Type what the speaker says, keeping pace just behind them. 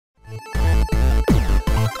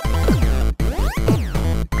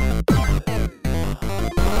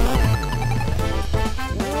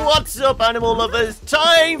up, animal lovers?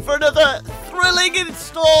 Time for another thrilling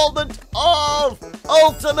installment of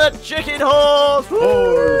Ultimate Chicken Horse!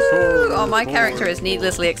 Oh, my character is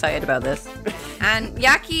needlessly excited about this. And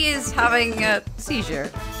Yaki is having a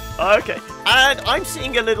seizure. Okay, and I'm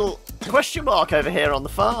seeing a little question mark over here on the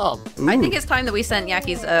farm. Ooh. I think it's time that we sent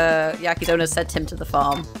Yaki's owner sent him to the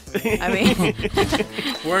farm. I mean...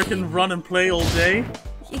 Work and run and play all day.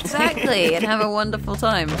 Exactly, and have a wonderful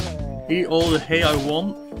time. Eat all the hay I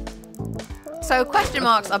want. So question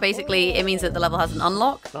marks are basically, it means that the level has an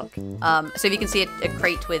unlock. So if you can see a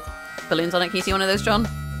crate with balloons on it, can you see one of those, John?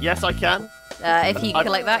 Yes, I can. If you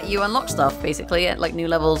collect that, you unlock stuff, basically, like new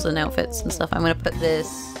levels and outfits and stuff. I'm going to put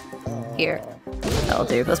this here. That'll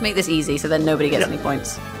do. Let's make this easy so then nobody gets any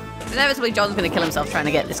points. Inevitably, John's going to kill himself trying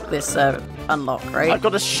to get this unlock, right? I've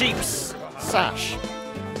got a sheep's sash.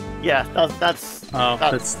 Yeah, that's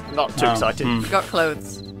not too exciting. Got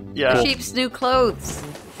clothes. Yeah. Sheep's new clothes.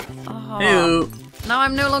 Oh. Ew. Now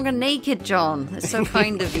I'm no longer naked, John. That's so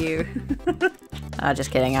kind of you.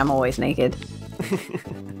 Just kidding. I'm always naked.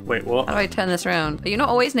 Wait, what? How do I turn this around? Are you not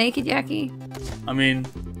always naked, Yaki? I mean,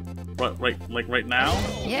 right now?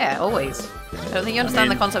 Yeah, always. I don't think you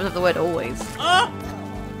understand the concept of the word always. Ah!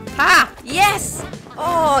 Ha! Yes!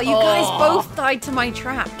 Oh, you guys both died to my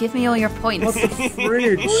trap. Give me all your points. What's the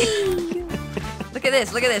fridge? Look at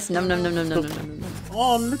this, look at this. Num num num num num num num.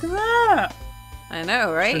 Oh, look at that! I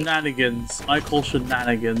know, right? Shenanigans. I call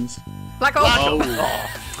shenanigans. Black hole! Oh.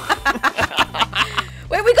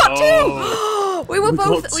 Wait, we got two! We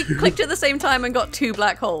clicked at the same time and got two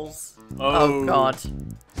black holes. Oh god.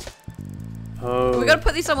 Oh. We gotta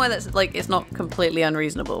put these somewhere that's like, it's not completely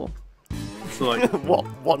unreasonable. So like,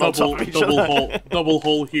 what double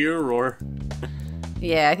hole here, or?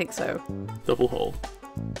 Yeah, I think so. Double hole.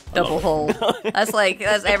 Double hole. That's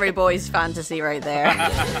every boy's fantasy right there.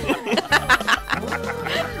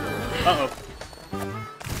 Uh-oh.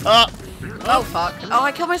 Oh fuck. Oh,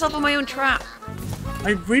 I killed myself on my own trap.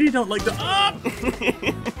 I really don't like the up!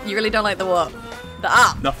 You really don't like the what? The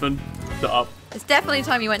up? Nothing. The up. It's definitely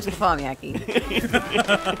time you went to the farm, Yaki.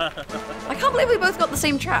 I can't believe we both got the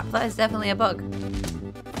same trap. That is definitely a bug.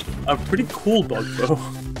 A pretty cool bug, though.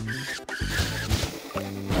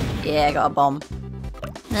 Yeah, I got a bomb.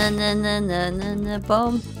 Na na na na na na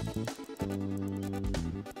bomb.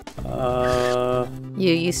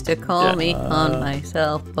 You used to call me on my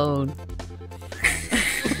cell phone.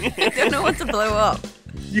 I don't know what to blow up.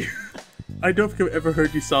 I don't think I've ever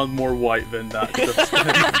heard you sound more white than that.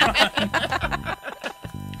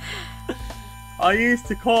 I used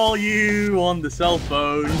to call you on the cell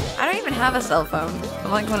phone. I don't even have a cell phone. I'm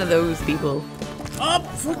like one of those people. Up,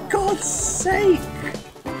 for God's sake!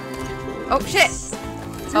 Oh shit!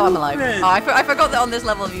 Oh, I'm alive. Oh, I forgot that on this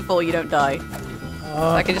level if you fall, you don't die. So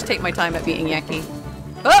I can just take my time at beating Yaki.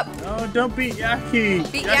 Oh! No, don't beat Yaki!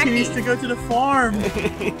 Beat Yaki Yaki needs to go to the farm!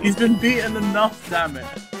 He's been beaten enough, damn it.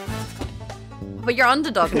 But you're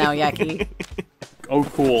underdog now, Yaki. Oh,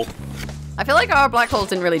 cool. I feel like our black holes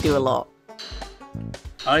didn't really do a lot.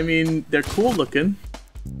 I mean, they're cool looking.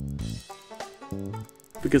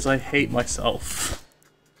 Because I hate myself.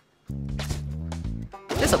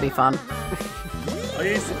 This'll be fun.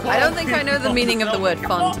 I don't think I know the meaning of the word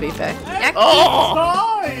fun, to be fair. Yaki!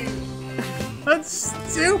 Oh! That's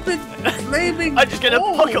stupid flaming I just get a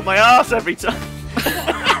puck up my ass every time.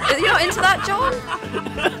 You're not into that, John?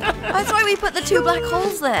 That's why we put the two black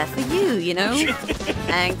holes there, for you, you know?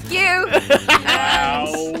 Thank you! Wow.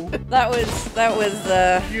 That was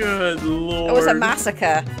Good lord. It was a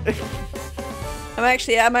massacre. I'm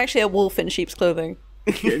actually a wolf in sheep's clothing.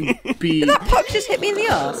 Getting beat. Did that puck just hit me in the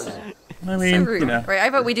ass? I mean, so rude. You know. Right, I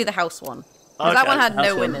vote we do the house one. Because that one had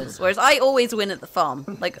no winners, whereas I always win at the farm.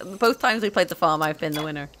 Like, both times we played the farm, I've been the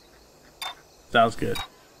winner. Sounds good.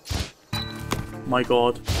 My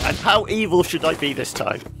god. And how evil should I be this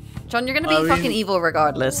time? John, you're gonna be fucking evil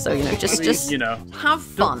regardless, so, you know, just you know, have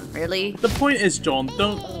fun, really. The point is, John,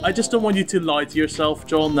 I just don't want you to lie to yourself,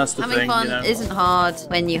 John, that's the thing, Having fun you know? isn't hard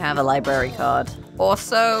when you have a library card. Or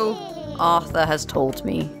so Arthur has told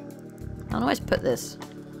me. I don't know where to put this.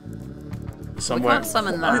 Somewhere. We can't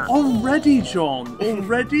summon that. Already, John?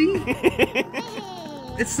 Already?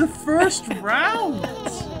 It's the first round!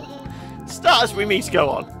 Start as we meet, go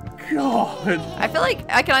on. God. I feel like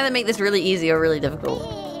I can either make this really easy or really difficult.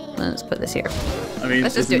 Let's put this here. I mean,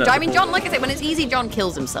 let's just do it. I mean, John, like I said, when it's easy, John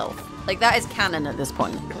kills himself. Like, that is canon at this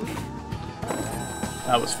point.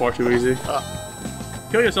 That was far too easy.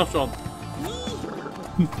 Kill yourself, John.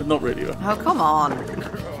 Not really, though. Oh, come on.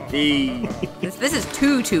 Hey. This is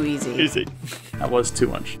too easy. Easy. That was too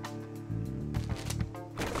much.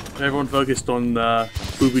 Everyone focused on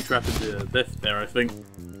booby trapping the death there, I think.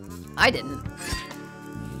 I didn't.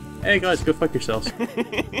 Hey guys, go fuck yourselves.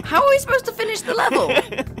 How are we supposed to finish the level? With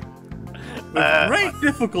great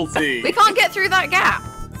difficulty. We can't get through that gap.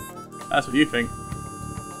 That's what you think.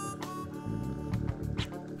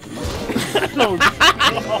 Oh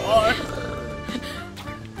God.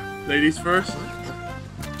 Ladies first.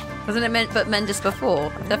 Wasn't it meant but Mendes before?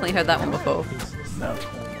 I've definitely heard that one before. No.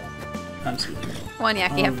 Absolutely. Come on,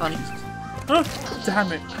 Yaki, have fun. Oh,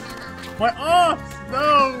 damn it. My arse!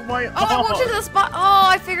 No, my arse! Oh, I walked into the spot. Oh,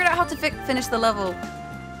 I figured out how to finish the level.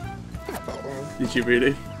 Did you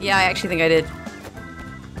really? Yeah, I actually think I did.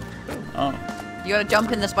 Oh. You gotta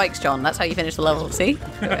jump in the spikes, John. That's how you finish the level. See?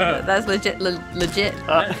 That's legit. Legit.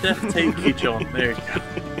 Death take you, John. There you go.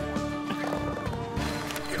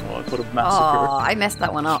 God, what a massacre. Oh, I messed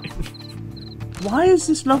that one up. Why is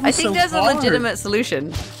this level I think so there's hard? a legitimate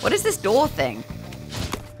solution. What is this door thing?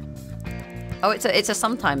 Oh, it's a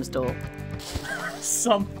sometimes door.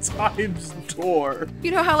 Sometimes door.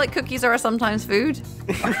 You know how like cookies are a sometimes food?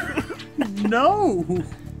 No.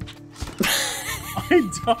 I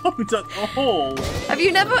don't at all. Have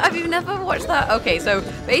you never watched that? Okay, so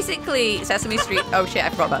basically Sesame Street. Oh shit, I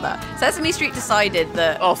forgot about that. Sesame Street decided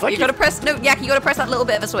that you gotta press. No, Yak, you gotta press that little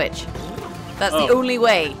bit of a switch. That's the only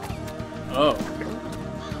way. Oh.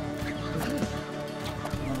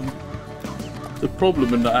 The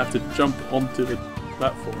problem in that I have to jump onto the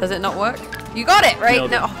platform. Does it not work? You got it, right? Nailed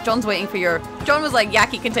No, it. oh, John's waiting for your. John was like,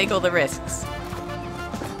 Yaki can take all the risks.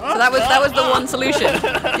 So that was the one solution.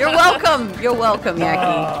 You're welcome. You're welcome,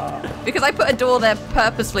 Yaki. Because I put a door there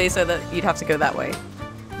purposely so that you'd have to go that way.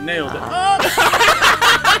 Nailed it.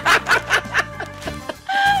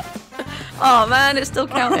 Oh man, it still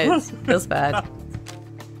counted. Feels bad.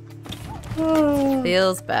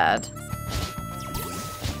 Feels bad.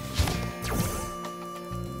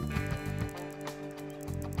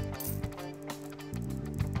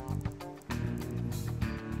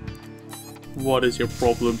 What is your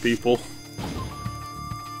problem, people?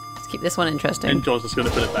 Let's keep this one interesting. And John's just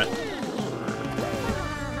gonna put it back.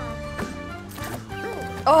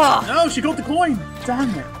 Oh! No, she got the coin! Damn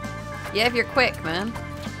it. Yeah, if you're quick, man.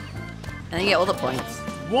 And then you get all the points.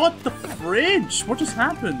 What the fridge? What just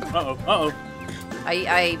happened? Uh-oh, uh-oh.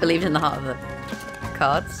 I believed in the heart of the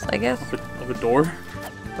cards, I guess. Of a door?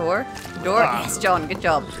 Door? Door? Yes, John, good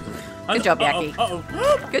job. Good job, Yaki. Uh-oh.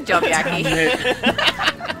 Good job, Yaki.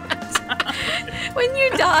 When you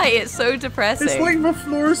die, it's so depressing. It's like the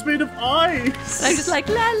floor is made of ice. And I'm just like,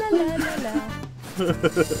 la la la la la.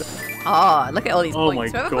 Oh, look at all these Oh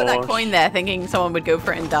points. my Whoever put that gosh. coin there thinking someone would go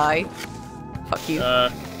for it and die. Fuck you.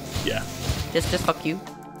 Yeah. Just fuck you.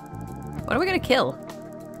 What are we gonna kill?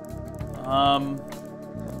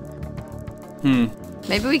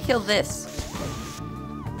 Maybe we kill this.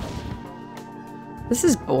 This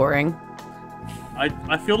is boring.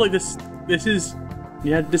 I feel like this is...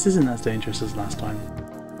 Yeah, this isn't as dangerous as last time.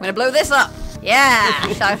 I'm gonna blow this up. Yeah,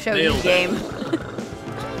 I'll show you Nailed it. game.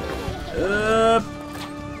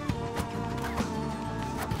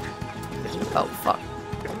 Oh fuck.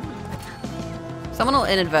 Someone will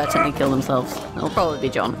inadvertently kill themselves. It'll probably be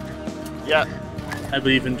John. Yeah. I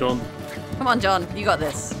believe in John. Come on, John, you got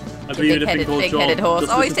this. I believe in a thing called John. Big-headed horse.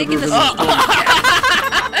 Just Oh, he's listen to taking the the. rhythm of the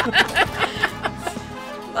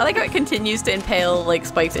storm. I like how it continues to impale like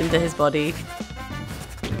spikes into his body.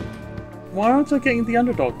 Why aren't I getting the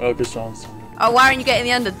underdog? Oh, because John's... Oh, why aren't you getting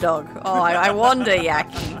the underdog? Oh, I wonder,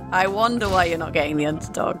 Yaki. I wonder why you're not getting the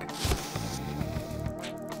underdog.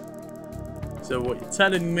 So what you're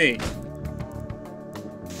telling me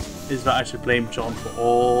is that I should blame John for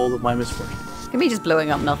all of my misfortune. Look at me just blowing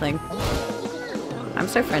up nothing. I'm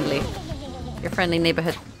so friendly. Your friendly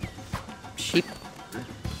neighborhood sheep.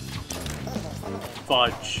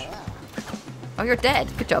 Fudge. Oh, you're dead.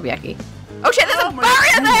 Good job, Yaki. Oh shit, there's Oh a my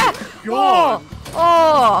barrier there! God.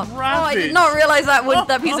 Oh, I Rabbit. did not realize that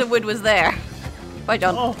that piece of wood was there. Bye,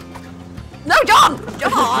 John. Oh, No, John!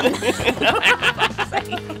 John! It's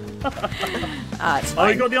oh,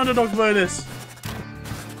 fine. you got the underdog bonus.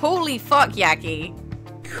 Holy fuck, Yaki.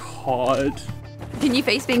 God. Can you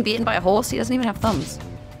face being beaten by a horse? He doesn't even have thumbs.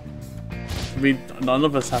 I mean, none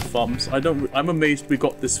of us have thumbs. I'm amazed we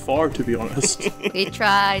got this far, to be honest. We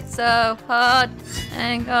tried so hard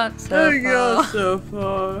and got so I far. got so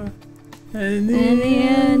far. And In the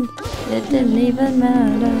end, it didn't even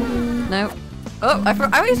matter. No. Oh,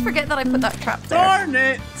 I always forget that I put that trap there. darn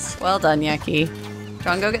it! Well done, Yaki.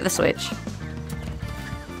 John, go get the switch.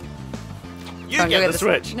 You John, go get the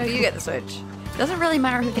switch. No, you get the switch. Doesn't really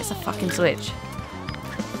matter who gets the fucking switch.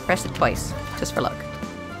 Press it twice, just for luck.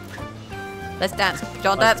 Let's dance.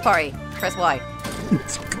 John, dance party. Press Y.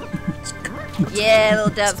 Yeah,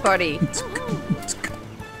 little dance party.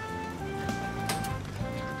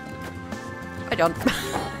 John.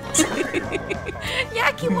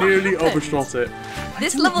 Yaki, what Nearly happened? overshot it.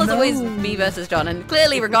 This level is always me versus John, and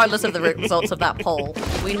clearly, regardless of the results of that poll,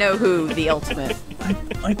 we know who the ultimate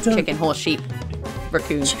I don't. chicken, horse, sheep,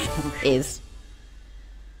 raccoon is.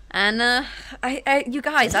 And you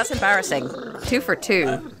guys, that's embarrassing. 2 for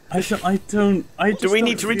 2. I don't. Do we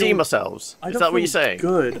need to redeem ourselves? Is that what you're saying?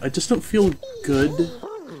 Good. I just don't feel good.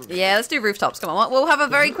 Yeah, let's do rooftops. Come on, we'll have a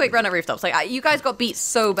very quick run at rooftops. Like you guys got beat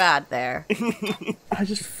so bad there. I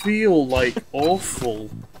just feel like awful.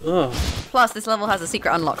 Ugh. Plus, this level has a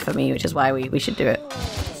secret unlock for me, which is why we should do it.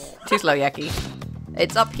 Too slow, Yaki.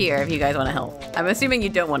 It's up here if you guys want to help. I'm assuming you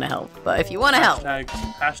don't want to help, but if you want to help...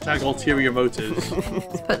 Hashtag ulterior motives.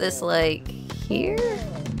 Let's put this, like, here?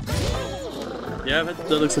 Yeah, that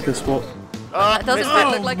looks like a spot. That does in fact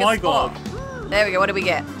look like my a spot. God. There we go, what do we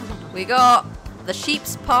get? We got the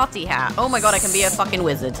sheep's party hat. Oh my god, I can be a fucking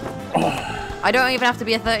wizard. I don't even have to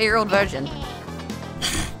be a 30-year-old virgin.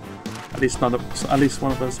 At least one of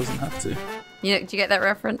us doesn't have to. You know, do you get that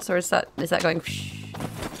reference, or is that going...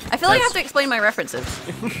 I feel like I have to explain my references.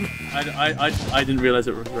 I didn't realize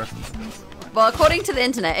it was a reference. Well, according to the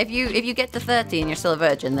internet, if you get to 30 and you're still a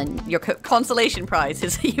virgin, then your consolation prize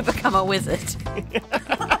is that you become a wizard.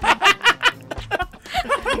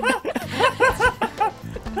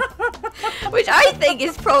 Which I think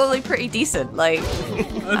is probably pretty decent. Like,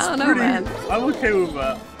 I don't know, man. I'm okay with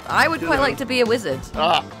that. I would quite like to be a wizard.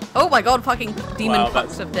 Ah. Oh my god, fucking demon Wow,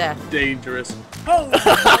 pucks of death. Dangerous. Oh!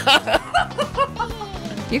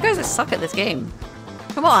 You guys suck at this game.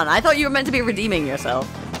 Come on, I thought you were meant to be redeeming yourself.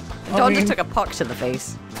 John just took a puck to the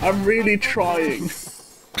face. I'm really trying.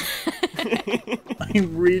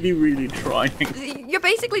 I'm really, really trying. You're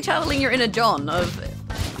basically channeling your inner John of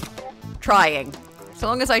trying. So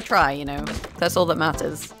long as I try, you know, that's all that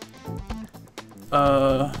matters.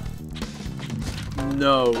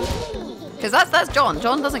 No. Because that's John.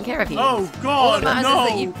 John doesn't care if he Oh is. God, All that matters no! is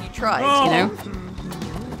that you tried, No! you know?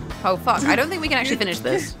 Oh fuck, I don't think we can actually finish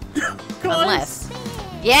this. Unless...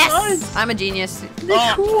 Yes! Guys. I'm a genius.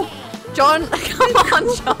 Oh, John, come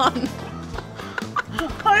on, John.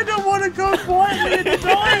 I don't want to go quietly and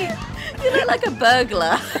die. You look like a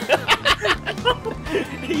burglar.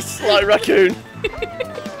 He's Sly Raccoon.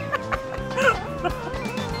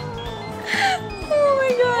 Oh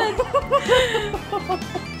my god.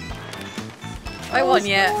 I won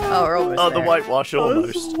yet. Oh, we're almost Oh, there. the whitewash That's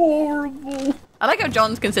almost. horrible. I like how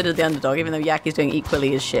John's considered the underdog, even though Yaki's doing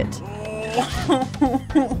equally as shit.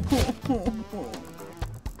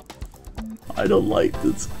 I don't like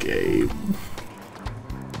this game.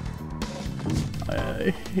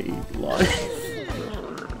 I hate life.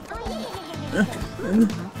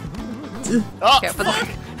 Oh, Okay, for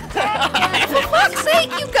fuck's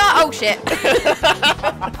sake, you got. Oh shit.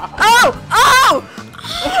 Oh!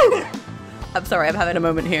 Oh! I'm sorry, I'm having a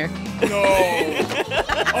moment here. No.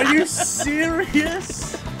 Are you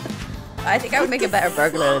serious? I think I would make a better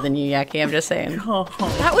burglar than you, Yaki, I'm just saying.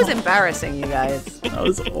 That was embarrassing, you guys. That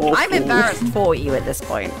was awful. I'm embarrassed for you at this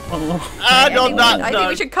point. and on that I think we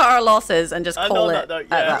note, should cut our losses and just And call on it that note,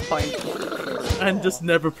 at yeah. that point. And just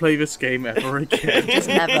never play this game ever again. Just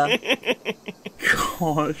never.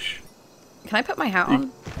 Gosh. Can I put my hat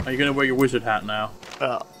on? Are you gonna wear your wizard hat now?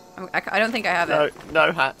 I don't think I have it.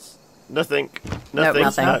 no hats. Nothing. Nothing.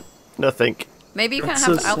 No, nothing. Maybe you can't That's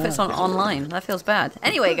have so outfits sad. on online. That feels bad.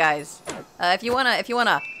 Anyway, guys, if you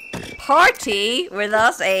wanna party with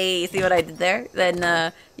us, see what I did there?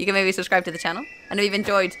 Then you can maybe subscribe to the channel. And if you've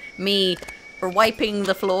enjoyed me wiping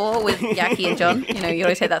the floor with Yaki and John, you know, you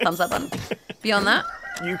always hit that thumbs up button. Beyond that,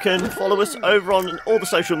 You can follow us over on all the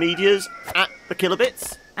social medias at the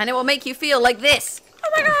Kilobits. and it will make you feel like this. Oh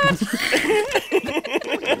my god!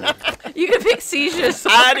 You can pick seizures.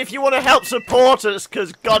 And if you want to help support us,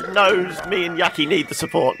 because God knows me and Yaki need the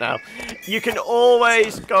support now, you can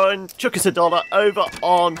always go and chuck us $1 over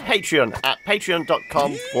on Patreon at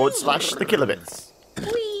patreon.com/the Kilobits.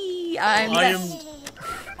 Whee!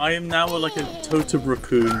 I am now like a totem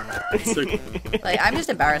raccoon. So, Like, I'm just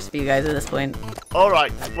embarrassed for you guys at this point.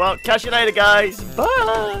 Alright, well, catch you later, guys. Bye!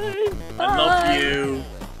 I love you.